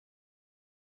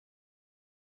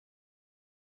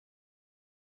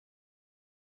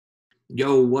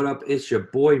Yo, what up? It's your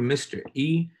boy, Mr.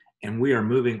 E, and we are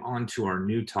moving on to our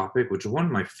new topic, which is one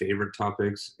of my favorite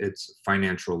topics. It's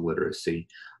financial literacy.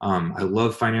 I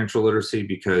love financial literacy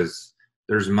because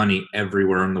there's money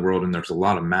everywhere in the world, and there's a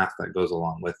lot of math that goes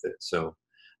along with it. So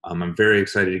I'm very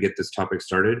excited to get this topic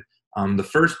started. The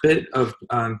first bit of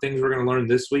things we're going to learn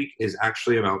this week is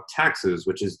actually about taxes,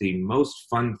 which is the most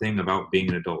fun thing about being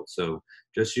an adult. So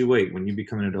just you wait. When you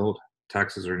become an adult,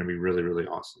 taxes are going to be really, really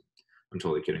awesome. I'm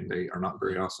totally kidding. They are not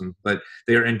very awesome, but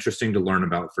they are interesting to learn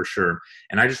about for sure.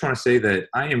 And I just want to say that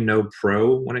I am no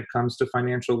pro when it comes to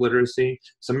financial literacy.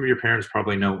 Some of your parents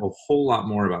probably know a whole lot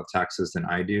more about taxes than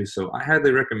I do. So I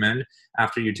highly recommend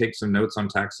after you take some notes on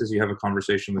taxes, you have a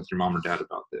conversation with your mom or dad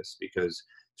about this because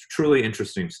it's truly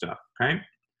interesting stuff. Okay.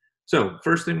 So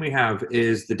first thing we have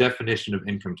is the definition of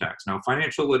income tax. Now,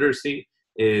 financial literacy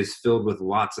is filled with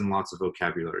lots and lots of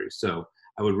vocabulary. So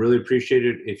I would really appreciate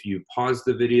it if you paused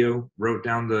the video, wrote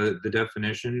down the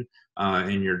definition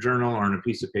in your journal or on a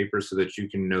piece of paper so that you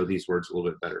can know these words a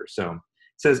little bit better. So it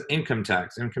says income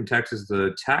tax. Income tax is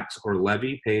the tax or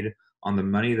levy paid on the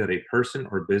money that a person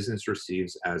or business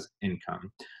receives as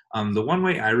income. The one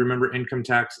way I remember income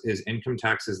tax is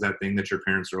that thing that your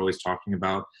parents are always talking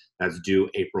about that's due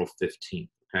April 15th.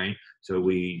 Okay. So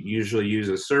we usually use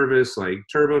a service like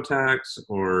TurboTax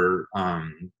or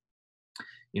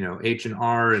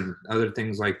H&R and other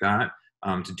things like that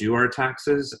to do our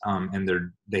taxes, and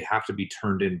they have to be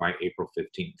turned in by April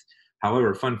 15th.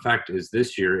 However, fun fact is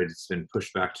this year it's been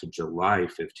pushed back to July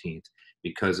 15th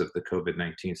because of the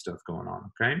COVID-19 stuff going on,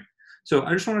 okay? So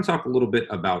I just want to talk a little bit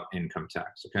about income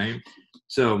tax, okay?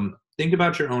 So think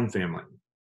about your own family.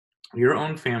 Your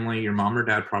own family, your mom or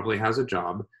dad probably has a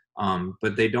job,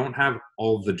 but they don't have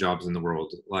all the jobs in the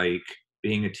world, like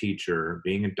being a teacher,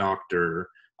 being a doctor,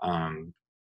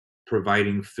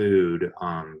 providing food,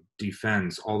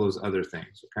 defense, all those other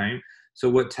things, okay? So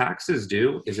what taxes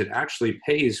do is it actually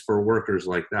pays for workers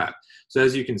like that. So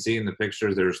as you can see in the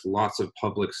picture, there's lots of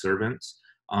public servants,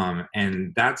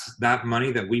 and that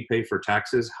money that we pay for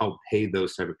taxes help pay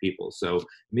those type of people. So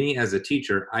me as a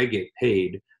teacher, I get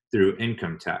paid through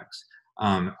income tax.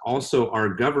 Also, our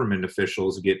government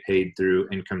officials get paid through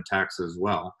income tax as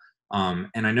well.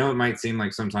 And I know it might seem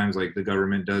like sometimes like the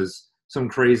government does some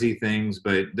crazy things,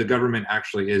 but the government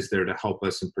actually is there to help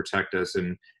us and protect us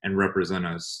and represent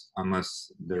us, unless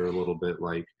they're a little bit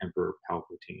like Emperor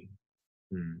Palpatine.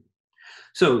 Hmm.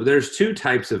 So there's two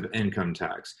types of income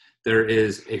tax. There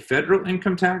is a federal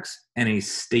income tax and a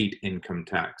state income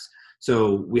tax.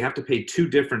 So we have to pay two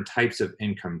different types of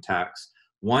income tax.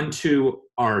 One to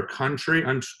our country,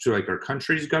 to like our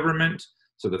country's government,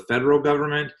 so the federal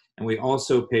government, and we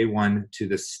also pay one to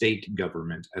the state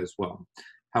government as well.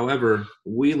 However,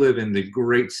 we live in the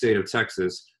great state of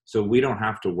Texas, so we don't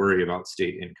have to worry about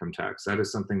state income tax. That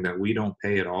is something that we don't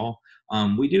pay at all.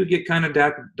 We do get kind of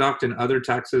docked in other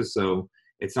taxes, so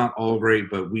it's not all great,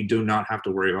 but we do not have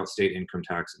to worry about state income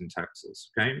tax in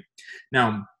Texas, okay?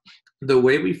 Now, the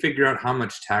way we figure out how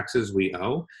much taxes we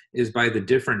owe is by the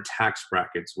different tax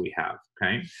brackets we have,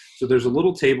 okay? So there's a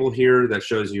little table here that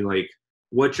shows you like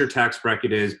what your tax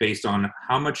bracket is based on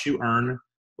how much you earn,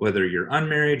 whether you're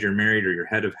unmarried, you're married, or you're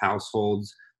head of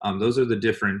households. Those are the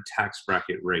different tax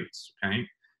bracket rates, okay?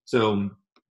 So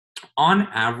on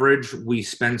average, we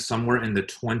spend somewhere in the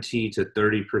 20 to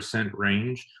 30%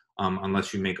 range,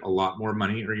 unless you make a lot more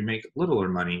money or you make littler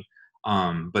money.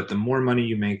 But the more money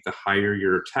you make, the higher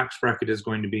your tax bracket is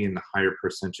going to be, and the higher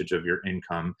percentage of your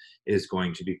income is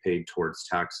going to be paid towards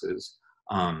taxes.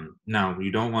 Now,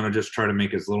 you don't want to just try to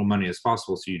make as little money as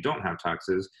possible so you don't have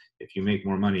taxes. If you make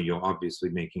more money, you'll obviously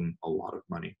making a lot of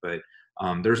money. But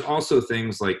there's also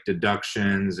things like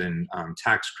deductions and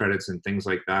tax credits and things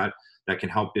like that that can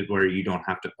help it where you don't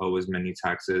have to owe as many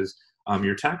taxes.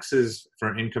 Your taxes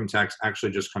for income tax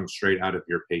actually just come straight out of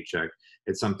your paycheck.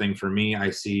 It's something for me, I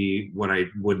see what I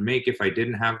would make if I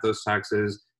didn't have those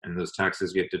taxes, and those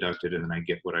taxes get deducted, and then I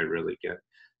get what I really get.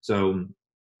 So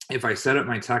if I set up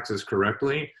my taxes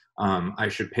correctly, I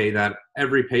should pay that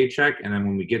every paycheck. And then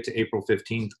when we get to April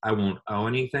 15th, I won't owe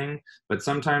anything. But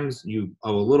sometimes you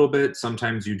owe a little bit.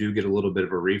 Sometimes you do get a little bit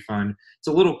of a refund. It's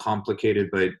a little complicated,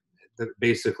 but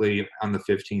basically on the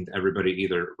 15th, everybody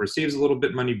either receives a little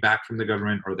bit money back from the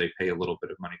government or they pay a little bit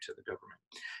of money to the government.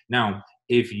 Now,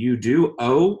 if you do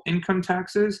owe income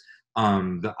taxes,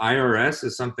 the IRS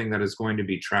is something that is going to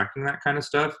be tracking that kind of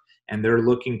stuff, and they're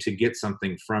looking to get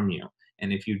something from you.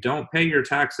 And if you don't pay your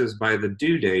taxes by the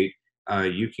due date,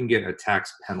 you can get a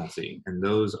tax penalty, and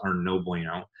those are no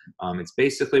bueno. It's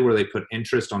basically where they put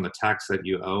interest on the tax that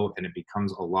you owe, and it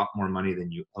becomes a lot more money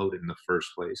than you owed in the first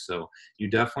place. So you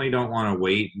definitely don't want to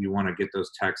wait. You want to get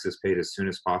those taxes paid as soon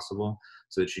as possible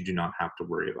so that you do not have to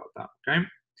worry about that, okay?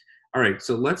 All right,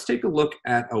 so let's take a look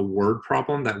at a word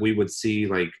problem that we would see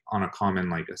like on a common,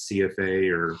 like a CFA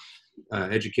or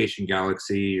Education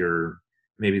Galaxy, or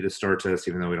maybe the STAR test,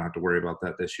 even though we don't have to worry about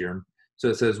that this year. So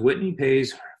it says Whitney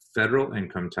pays federal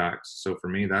income tax. So for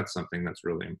me, that's something that's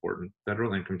really important.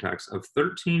 Federal income tax of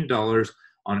 $13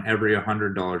 on every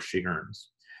 $100 she earns.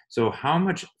 So how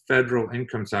much federal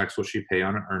income tax will she pay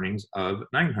on earnings of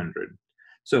 $900?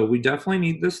 So we definitely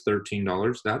need this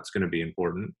 $13. That's going to be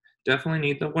important. Definitely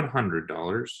need the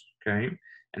 $100, okay?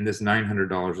 And this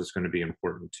 $900 is going to be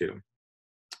important too.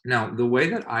 Now, the way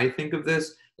that I think of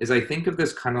this is I think of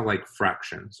this kind of like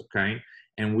fractions, okay?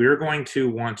 And we're going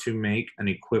to want to make an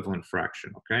equivalent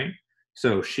fraction, okay?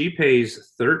 So she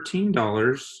pays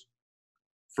 $13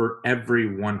 for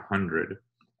every 100.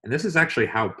 And this is actually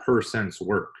how percents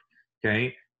work,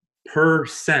 okay?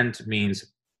 Percent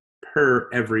means per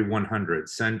every 100.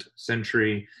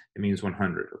 Century, it means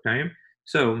 100, okay?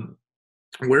 So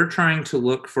we're trying to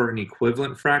look for an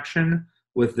equivalent fraction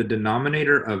with the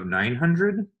denominator of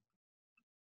 900,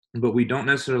 but we don't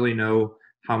necessarily know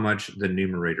how much the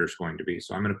numerator is going to be.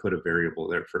 So I'm going to put a variable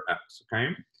there for x,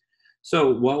 okay?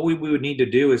 So what we would need to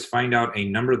do is find out a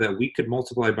number that we could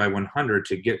multiply by 100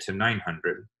 to get to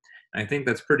 900. And I think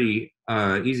that's pretty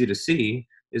easy to see,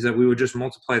 is that we would just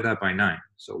multiply that by 9.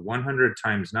 So 100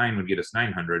 times 9 would get us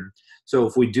 900. So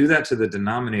if we do that to the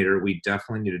denominator, we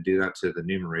definitely need to do that to the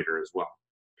numerator as well,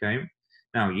 okay?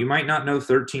 Now, you might not know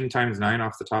 13 times 9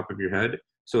 off the top of your head,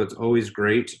 so it's always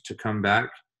great to come back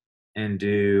and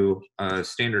do a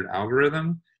standard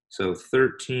algorithm. So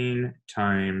 13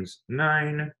 times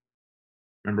 9,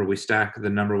 remember we stack the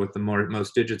number with the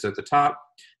most digits at the top.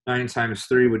 9 times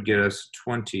 3 would get us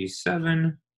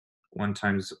 27. 1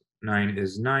 times 9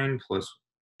 is 9, plus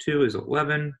 2 is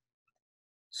 11.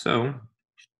 So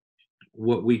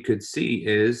what we could see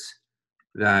is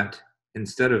that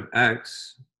instead of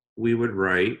x, we would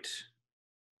write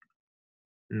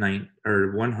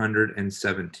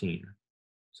 117.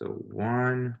 So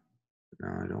no,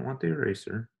 I don't want the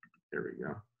eraser. There we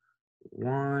go.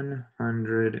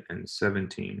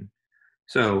 117.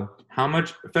 So how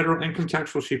much federal income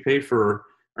tax will she pay for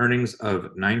earnings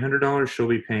of $900? She'll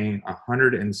be paying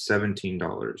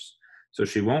 $117. So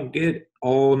she won't get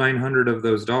all 900 of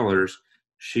those dollars.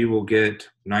 She will get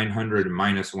 900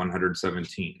 minus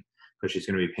 117, because she's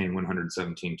going to be paying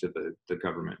 117 to the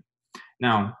government.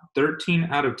 Now, 13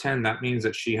 out of 10, that means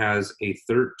that she has a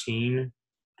 13%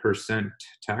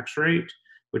 tax rate,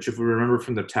 which if we remember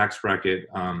from the tax bracket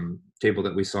table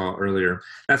that we saw earlier,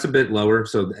 that's a bit lower.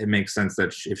 So it makes sense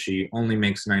that if she only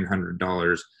makes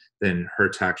 $900, then her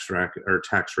tax rate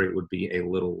would be a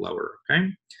little lower, okay?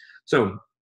 So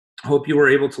hope you were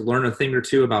able to learn a thing or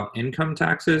two about income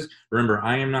taxes. Remember,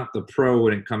 I am not the pro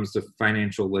when it comes to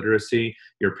financial literacy.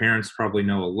 Your parents probably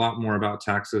know a lot more about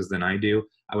taxes than I do.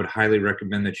 I would highly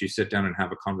recommend that you sit down and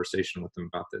have a conversation with them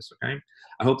about this, okay?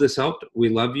 I hope this helped. We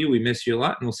love you. We miss you a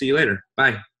lot, and we'll see you later.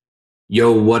 Bye.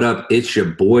 Yo, what up? It's your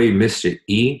boy, Mr.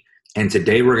 E, and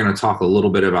today we're going to talk a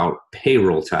little bit about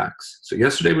payroll tax. So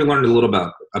yesterday we learned a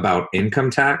little about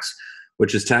income tax,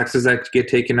 which is taxes that get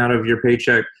taken out of your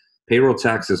paycheck. Payroll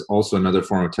tax is also another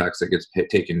form of tax that gets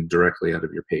taken directly out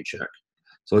of your paycheck.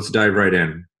 So let's dive right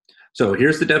in. So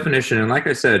here's the definition. And like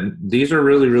I said, these are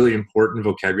really, really important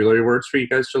vocabulary words for you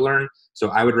guys to learn. So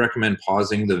I would recommend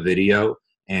pausing the video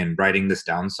and writing this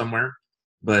down somewhere.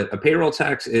 But a payroll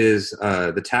tax is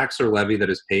the tax or levy that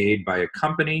is paid by a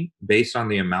company based on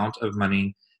the amount of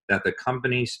money that the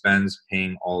company spends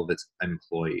paying all of its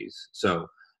employees. So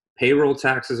payroll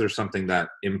taxes are something that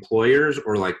employers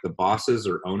or like the bosses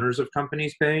or owners of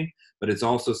companies pay, but it's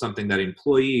also something that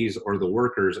employees or the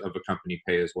workers of a company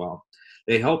pay as well.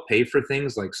 They help pay for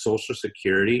things like Social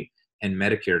Security and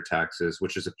Medicare taxes,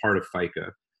 which is a part of FICA.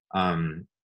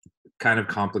 Kind of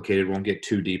complicated, won't get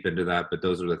too deep into that, but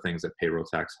those are the things that payroll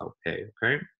tax help pay,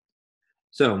 okay?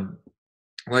 So,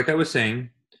 like I was saying,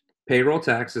 payroll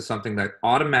tax is something that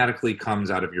automatically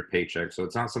comes out of your paycheck. So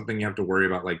it's not something you have to worry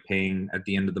about like paying at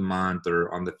the end of the month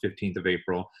or on the 15th of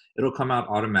April. It'll come out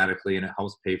automatically, and it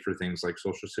helps pay for things like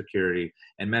Social Security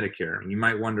and Medicare. And you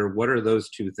might wonder, what are those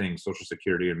two things, Social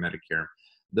Security and Medicare?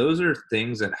 Those are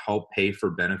things that help pay for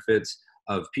benefits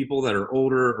of people that are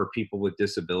older or people with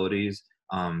disabilities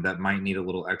that might need a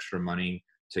little extra money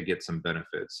to get some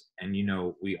benefits. And you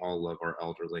know, we all love our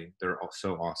elderly. They're all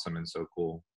so awesome and so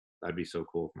cool. That'd be so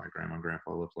cool if my grandma and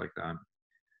grandpa looked like that.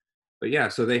 But yeah,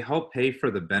 so they help pay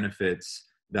for the benefits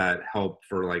that help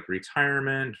for like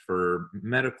retirement, for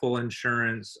medical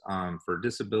insurance, for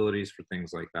disabilities, for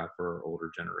things like that for our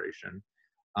older generation.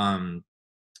 Um,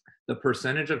 the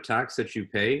percentage of tax that you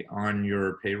pay on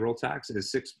your payroll tax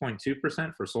is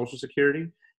 6.2% for Social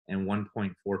Security and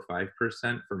 1.45%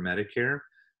 for Medicare.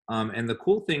 And the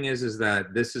cool thing is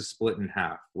that this is split in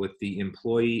half with the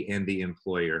employee and the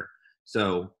employer.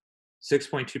 So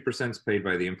 6.2% is paid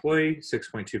by the employee,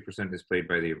 6.2% is paid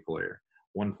by the employer.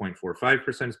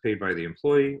 1.45% is paid by the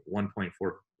employee,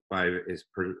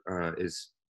 1.45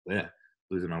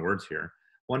 losing my words here.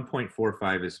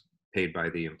 1.45 is paid by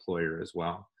the employer as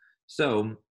well.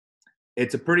 So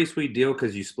it's a pretty sweet deal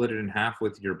because you split it in half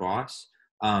with your boss.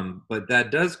 But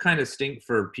that does kind of stink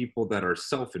for people that are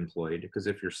self-employed, because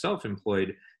if you're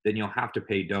self-employed, then you'll have to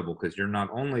pay double because you're not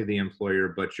only the employer,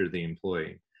 but you're the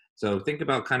employee. So think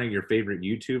about kind of your favorite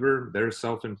YouTuber. They're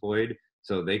self-employed,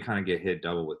 so they kind of get hit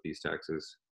double with these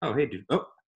taxes. Oh, hey, dude. Oh,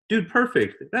 dude,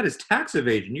 perfect. That is tax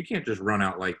evasion. You can't just run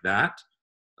out like that.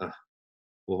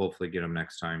 We'll hopefully get them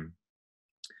next time.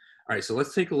 All right, so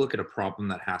let's take a look at a problem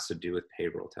that has to do with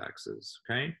payroll taxes,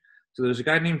 okay? So there's a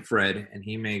guy named Fred, and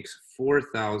he makes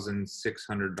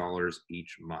 $4,600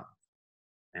 each month.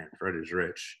 And Fred is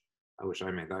rich. I wish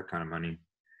I made that kind of money.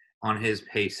 On his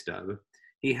pay stub,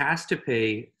 he has to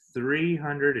pay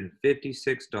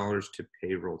 $356 to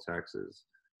payroll taxes.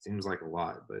 Seems like a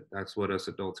lot, but that's what us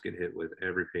adults get hit with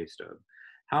every pay stub.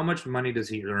 How much money does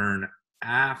he earn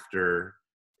after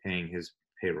paying his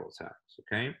payroll tax,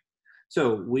 okay?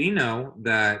 So we know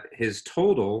that his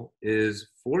total is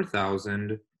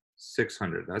 $4,600.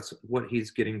 That's what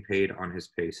he's getting paid on his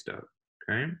pay stub,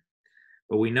 okay?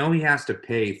 But we know he has to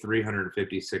pay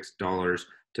 $356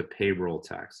 to payroll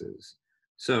taxes.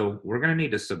 So we're going to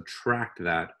need to subtract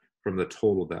that from the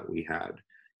total that we had,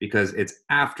 because it's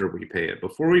after we pay it.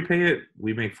 Before we pay it,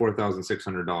 we make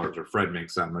 $4,600, or Fred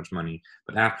makes that much money.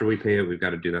 But after we pay it, we've got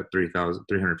to do that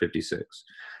 $356.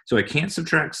 So I can't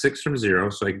subtract 6 from 0,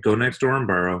 so I can go next door and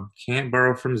borrow. Can't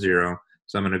borrow from 0,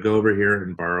 so I'm going to go over here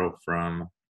and borrow from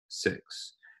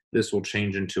 6. This will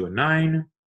change into a 9,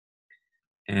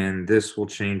 and this will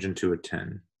change into a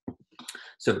 10.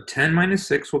 So 10 minus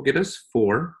 6 will get us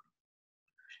 4.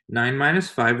 9 minus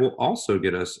 5 will also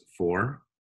get us 4.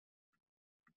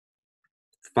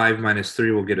 5 minus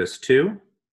 3 will get us 2.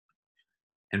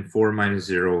 And 4 minus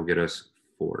 0 will get us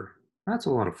 4. That's a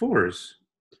lot of 4s.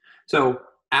 So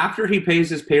after he pays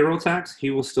his payroll tax, he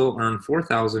will still earn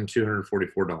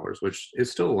 $4,244, which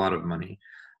is still a lot of money.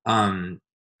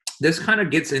 This kind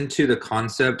of gets into the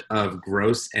concept of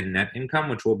gross and net income,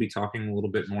 which we'll be talking a little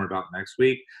bit more about next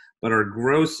week. But our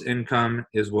gross income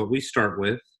is what we start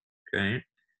with, okay?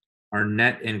 Our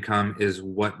net income is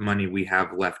what money we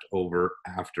have left over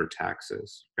after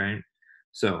taxes, okay?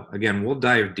 So again, we'll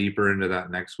dive deeper into that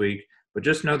next week, but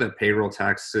just know that payroll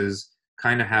taxes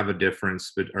kind of have a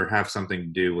difference, or have something to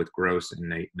do with gross and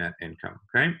net income,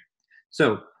 okay?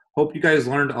 So hope you guys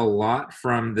learned a lot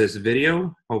from this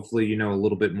video. Hopefully you know a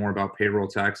little bit more about payroll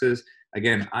taxes.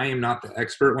 Again, I am not the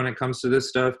expert when it comes to this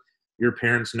stuff. Your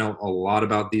parents know a lot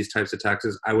about these types of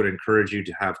taxes. I would encourage you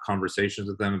to have conversations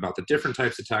with them about the different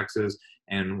types of taxes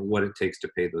and what it takes to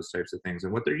pay those types of things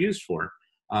and what they're used for.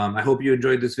 I hope you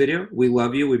enjoyed this video. We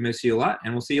love you. We miss you a lot,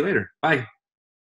 and we'll see you later. Bye.